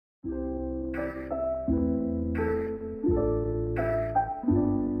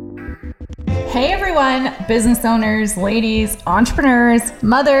Hey everyone, business owners, ladies, entrepreneurs,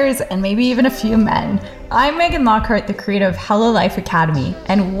 mothers, and maybe even a few men. I'm Megan Lockhart, the creator of Hello Life Academy,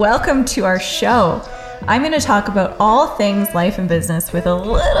 and welcome to our show. I'm going to talk about all things life and business with a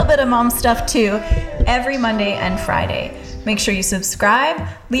little bit of mom stuff too, every Monday and Friday. Make sure you subscribe,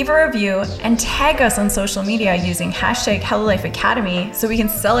 leave a review, and tag us on social media using hashtag Hello Life Academy so we can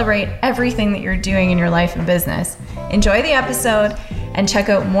celebrate everything that you're doing in your life and business. Enjoy the episode and check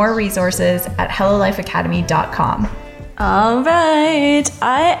out more resources at hellolifeacademy.com. All right,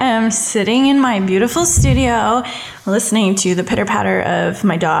 I am sitting in my beautiful studio listening to the pitter patter of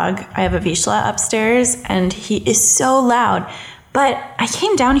my dog. I have a Vizsla upstairs and he is so loud. But I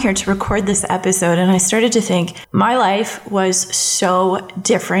came down here to record this episode and I started to think my life was so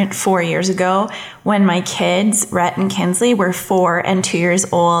different 4 years ago when my kids, Rhett and Kinsley, were 4 and 2 years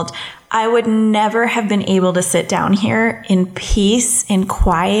old. I would never have been able to sit down here in peace, in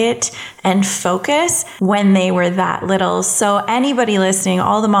quiet, and focus when they were that little. So anybody listening,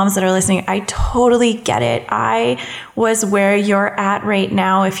 all the moms that are listening, I totally get it. I was where you're at right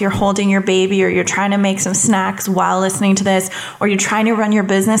now. If you're holding your baby or you're trying to make some snacks while listening to this, or you're trying to run your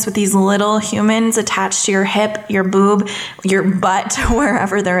business with these little humans attached to your hip, your boob, your butt,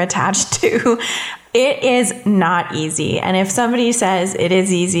 wherever they're attached to. It is not easy. And if somebody says it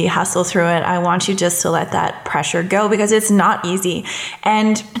is easy, hustle through it, I want you just to let that pressure go because it's not easy.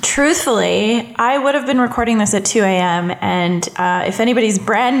 And truthfully, I would have been recording this at 2 a.m. And if anybody's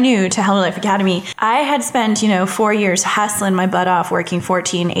brand new to Hello Life Academy, I had spent, 4 years hustling my butt off, working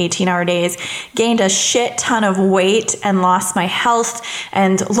 14, 18-hour days, gained a shit ton of weight and lost my health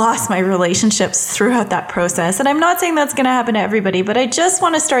and lost my relationships throughout that process. And I'm not saying that's going to happen to everybody, but I just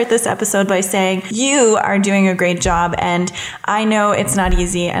want to start this episode by saying, you are doing a great job, and I know it's not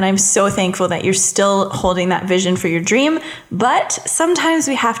easy, and I'm so thankful that you're still holding that vision for your dream, but sometimes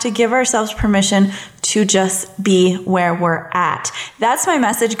we have to give ourselves permission to just be where we're at. That's my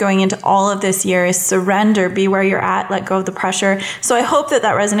message going into all of this year is surrender, be where you're at, let go of the pressure. So I hope that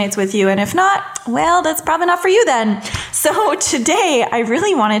resonates with you, and if not, well, that's probably not for you then. So today, I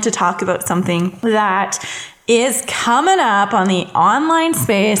really wanted to talk about something that is coming up on the online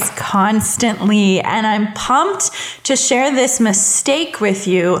space constantly. And I'm pumped to share this mistake with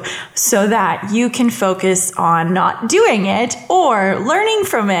you so that you can focus on not doing it or learning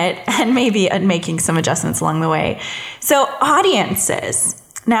from it and maybe making some adjustments along the way. So audiences.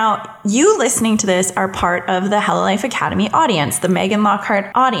 Now, you listening to this are part of the Hello Life Academy audience, the Megan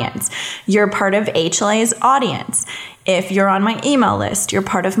Lockhart audience. You're part of HLA's audience. If you're on my email list, you're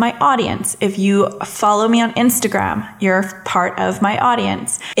part of my audience. If you follow me on Instagram, you're part of my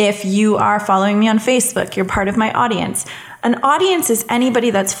audience. If you are following me on Facebook, you're part of my audience. An audience is anybody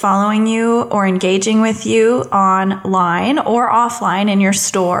that's following you or engaging with you online or offline in your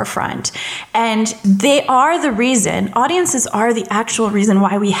storefront. And they are the reason, audiences are the actual reason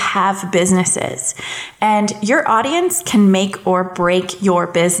why we have businesses. And your audience can make or break your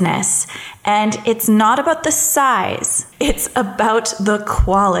business. And it's not about the size. It's about the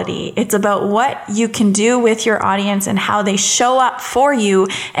quality. It's about what you can do with your audience and how they show up for you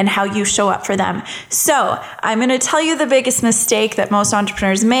and how you show up for them. So I'm going to tell you the biggest mistake that most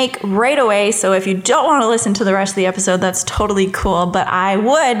entrepreneurs make right away. So if you don't want to listen to the rest of the episode, that's totally cool. But I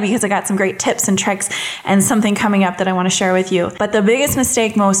would, because I got some great tips and tricks and something coming up that I want to share with you. But the biggest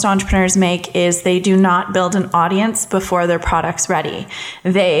mistake most entrepreneurs make is they do not build an audience before their product's ready.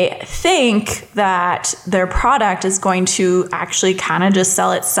 They think that their product is going to actually kind of just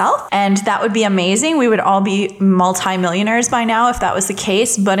sell itself. And that would be amazing. We would all be multimillionaires by now if that was the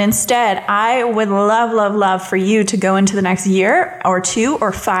case. But instead, I would love for you to go into the next year or 2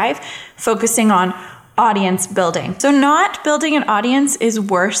 or 5 focusing on audience building. So not building an audience is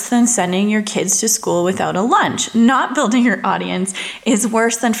worse than sending your kids to school without a lunch. Not building your audience is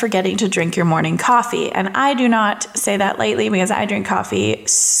worse than forgetting to drink your morning coffee. And I do not say that lightly because I drink coffee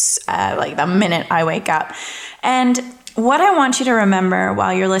like the minute I wake up. And what I want you to remember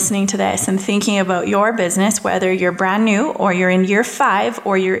while you're listening to this and thinking about your business, whether you're brand new or you're in year 5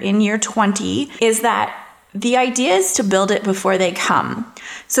 or you're in year 20, is that the idea is to build it before they come.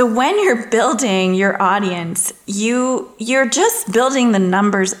 So when you're building your audience, you're just building the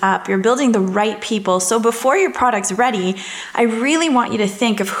numbers up. You're building the right people. So before your product's ready, I really want you to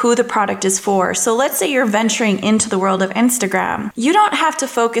think of who the product is for. So let's say you're venturing into the world of Instagram. You don't have to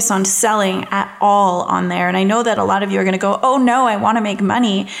focus on selling at all on there. And I know that a lot of you are going to go, oh no, I want to make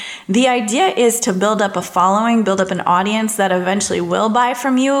money. The idea is to build up a following, build up an audience that eventually will buy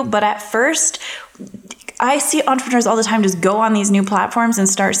from you. But at first, I see entrepreneurs all the time just go on these new platforms and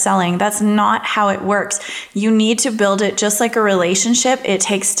start selling. That's not how it works. You need to build it just like a relationship. It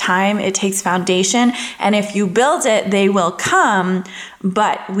takes time, it takes foundation. And if you build it, they will come.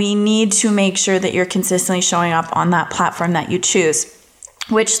 But we need to make sure that you're consistently showing up on that platform that you choose.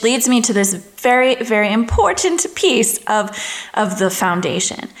 Which leads me to this very, very important piece of the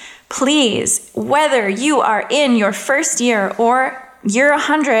foundation. Please, whether you are in your first year or year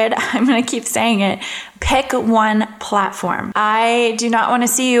 100, I'm going to keep saying it, pick one platform. I do not want to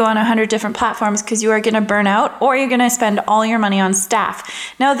see you on 100 different platforms because you are going to burn out or you're going to spend all your money on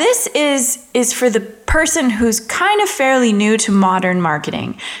staff. Now, this is for the person who's kind of fairly new to modern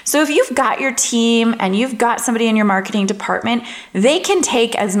marketing. So if you've got your team and you've got somebody in your marketing department, they can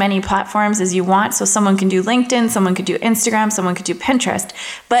take as many platforms as you want. So someone can do LinkedIn, someone could do Instagram, someone could do Pinterest.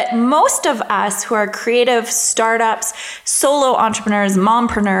 But most of us who are creative startups, solo entrepreneurs,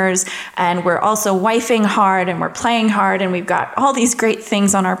 mompreneurs, and we're also wifing hard and we're playing hard and we've got all these great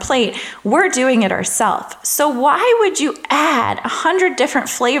things on our plate, we're doing it ourselves. So why would you add 100 different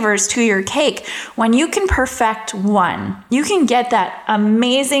flavors to your cake when you can perfect one? You can get that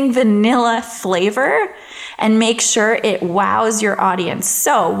amazing vanilla flavor and make sure it wows your audience.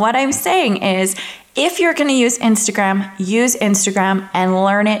 So what I'm saying is, if you're going to use Instagram and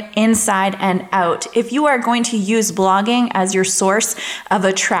learn it inside and out. If you are going to use blogging as your source of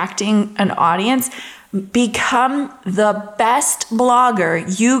attracting an audience, become the best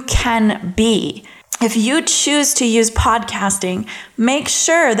blogger you can be. If you choose to use podcasting, make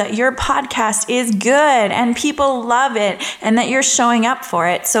sure that your podcast is good and people love it and that you're showing up for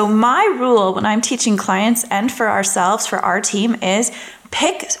it. So my rule when I'm teaching clients and for ourselves, for our team, is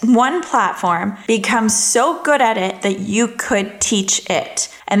pick one platform, become so good at it that you could teach it.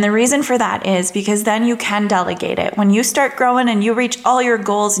 And the reason for that is because then you can delegate it. When you start growing and you reach all your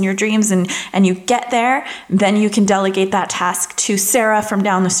goals and your dreams and you get there, then you can delegate that task to Sarah from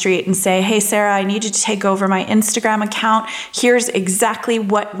down the street and say, hey, Sarah, I need you to take over my Instagram account. Here's exactly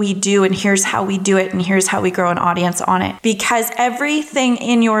what we do and here's how we do it and here's how we grow an audience on it. Because everything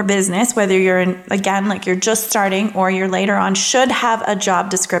in your business, whether you're in, again, like you're just starting or you're later on, should have a job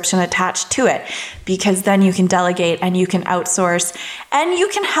description attached to it, because then you can delegate and you can outsource and you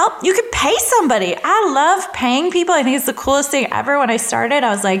can help, you can pay somebody. I love paying people. I think it's the coolest thing ever. When I started, I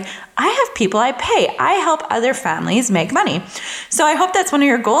was like, I have people I pay. I help other families make money. So I hope that's one of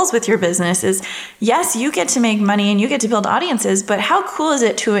your goals with your business is, yes, you get to make money and you get to build audiences, but how cool is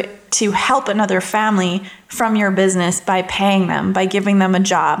it to help another family from your business by paying them, by giving them a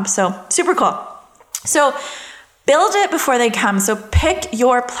job? So super cool. So build it before they come. So pick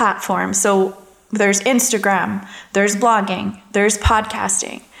your platform. So there's Instagram, there's blogging, there's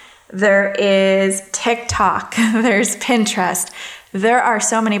podcasting, there is TikTok, there's Pinterest. There are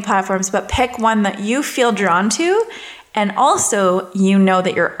so many platforms, but pick one that you feel drawn to. And also, you know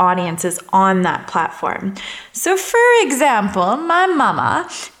that your audience is on that platform. So for example, my mama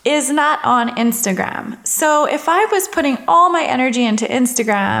is not on Instagram. So if I was putting all my energy into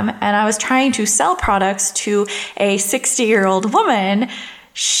Instagram and I was trying to sell products to a 60-year-old woman,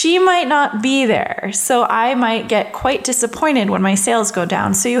 she might not be there. So I might get quite disappointed when my sales go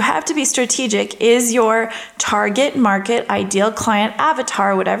down. So you have to be strategic. Is your target market, ideal client,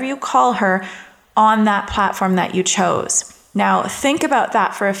 avatar, whatever you call her, on that platform that you chose? Now, think about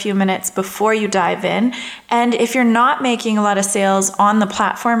that for a few minutes before you dive in. And if you're not making a lot of sales on the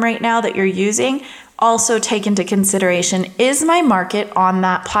platform right now that you're using, also take into consideration, is my market on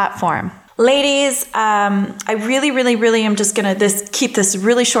that platform? Ladies, I really am just going to keep this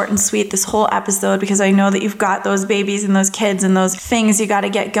really short and sweet, this whole episode, because I know that you've got those babies and those kids and those things you got to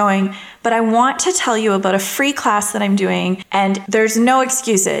get going. But I want to tell you about a free class that I'm doing, and there's no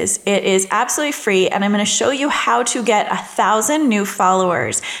excuses. It is absolutely free, and I'm going to show you how to get 1,000 new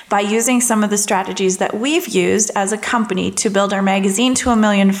followers by using some of the strategies that we've used as a company to build our magazine to 1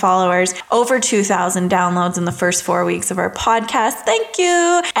 million followers, over 2,000 downloads in the first 4 weeks of our podcast. Thank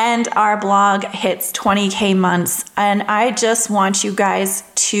you. And our blog hits 20K months. And I just want you guys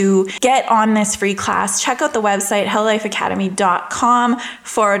to get on this free class. Check out the website,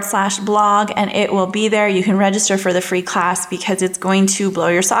 hellolifeacademy.com/blog, and it will be there. You can register for the free class because it's going to blow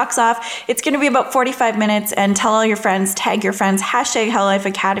your socks off. It's going to be about 45 minutes, and tell all your friends, tag your friends,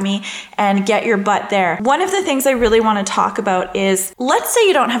 #HellolifeAcademy, and get your butt there. One of the things I really want to talk about is, let's say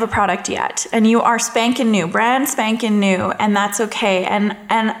you don't have a product yet and you are spanking new, brand spanking new, and that's okay. And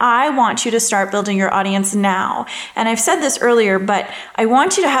I want you to start building your audience now. And I've said this earlier, but I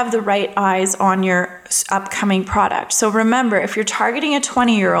want you to have the right eyes on your upcoming product. So remember, if you're targeting a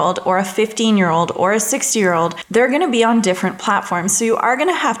 20-year-old or a 15-year-old or a 60-year-old, they're going to be on different platforms. So you are going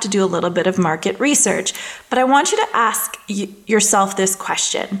to have to do a little bit of market research. But I want you to ask yourself this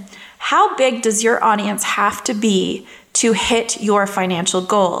question. How big does your audience have to be to hit your financial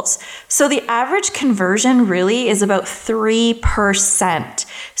goals? So the average conversion really is about 3%.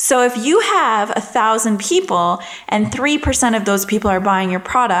 So if you have 1,000 people and 3% of those people are buying your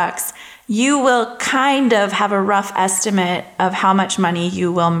products, you will kind of have a rough estimate of how much money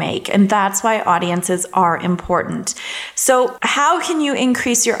you will make. And that's why audiences are important. So how can you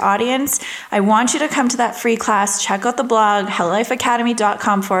increase your audience? I want you to come to that free class. Check out the blog,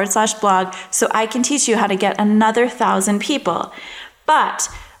 hellolifeacademy.com/blog, so I can teach you how to get another 1,000 people. But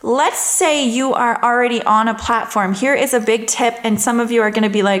let's say you are already on a platform. Here is a big tip, and some of you are going to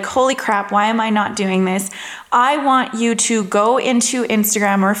be like, holy crap, why am I not doing this? I want you to go into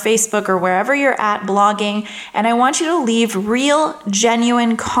Instagram or Facebook or wherever you're at blogging, and I want you to leave real,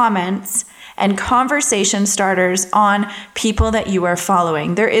 genuine comments and conversation starters on people that you are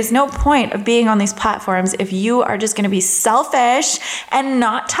following. There is no point of being on these platforms if you are just going to be selfish and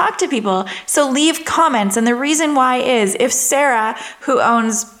not talk to people. So leave comments. And the reason why is if Sarah, who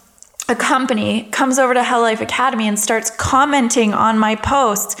owns a company, comes over to Hello Life Academy and starts commenting on my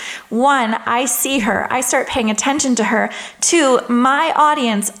posts, one, I see her, I start paying attention to her. Two, my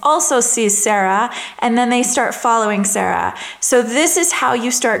audience also sees Sarah, and then they start following Sarah. So this is how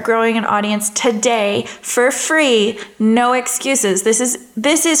you start growing an audience today for free, no excuses. This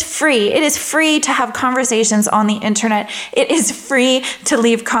is free. It is free to have conversations on the internet. It is free to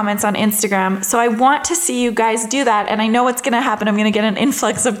leave comments on Instagram. So I want to see you guys do that, and I know what's going to happen. I'm going to get an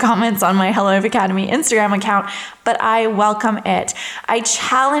influx of comments on my Hello Life Academy Instagram account, but I welcome it. I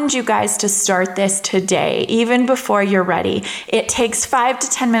challenge you guys to start this today, even before you're ready. It takes 5 to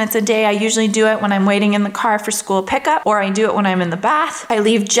 10 minutes a day. I usually do it when I'm waiting in the car for school pickup, or I do it when I'm in the bath. I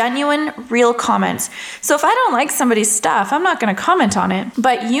leave genuine, real comments. So if I don't like somebody's stuff, I'm not going to comment on it,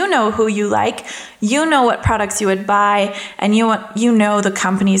 but you know who you like, you know what products you would buy, and you know the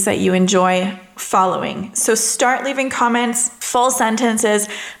companies that you enjoy following. So start leaving comments, full sentences,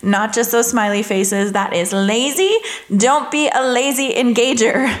 not just those smiley faces. That is lazy. Don't be a lazy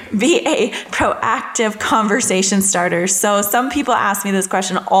engager. Be a proactive conversation starter. So some people ask me this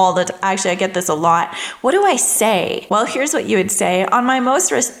question all the time. Actually, I get this a lot. What do I say? Well, here's what you would say. On my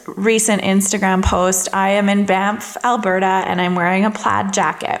most recent Instagram post, I am in Banff, Alberta, and I'm wearing a plaid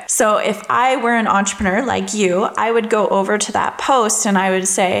jacket. So if I were an entrepreneur like you, I would go over to that post and I would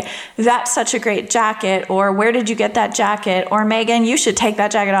say, that's such a great jacket, or where did you get that jacket, or Megan, you should take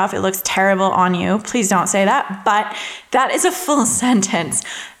that jacket off. It looks terrible on you. Please don't say that, but that is a full sentence.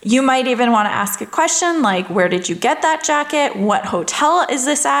 You might even want to ask a question like, where did you get that jacket? What hotel is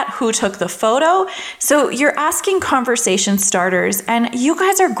this at? Who took the photo? So you're asking conversation starters, and you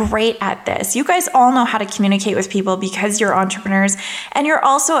guys are great at this. You guys all know how to communicate with people because you're entrepreneurs, and you're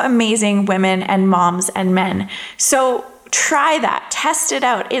also amazing women and moms and men. So try that, test it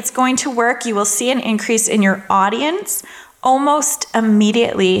out. It's going to work. You will see an increase in your audience almost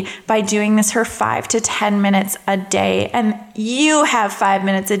immediately by doing this for 5 to 10 minutes a day. And you have 5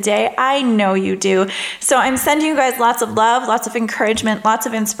 minutes a day. I know you do. So I'm sending you guys lots of love, lots of encouragement, lots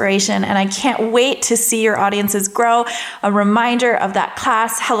of inspiration, and I can't wait to see your audiences grow. A reminder of that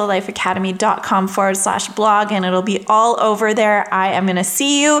class, hellolifeacademy.com/blog, and it'll be all over there. I am going to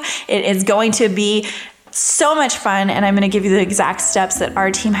see you. It is going to be so much fun, and I'm going to give you the exact steps that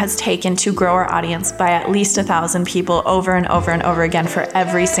our team has taken to grow our audience by at least 1,000 people over and over and over again for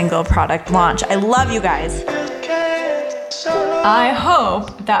every single product launch. I love you guys. I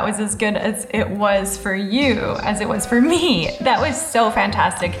hope that was as good as it was for you as it was for me. That was so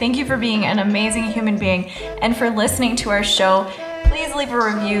fantastic. Thank you for being an amazing human being and for listening to our show. Please leave a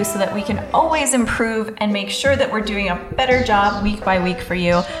review so that we can always improve and make sure that we're doing a better job week by week for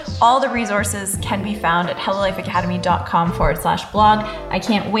you. All the resources can be found at hellolifeacademy.com/blog. I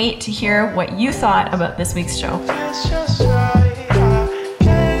can't wait to hear what you thought about this week's show.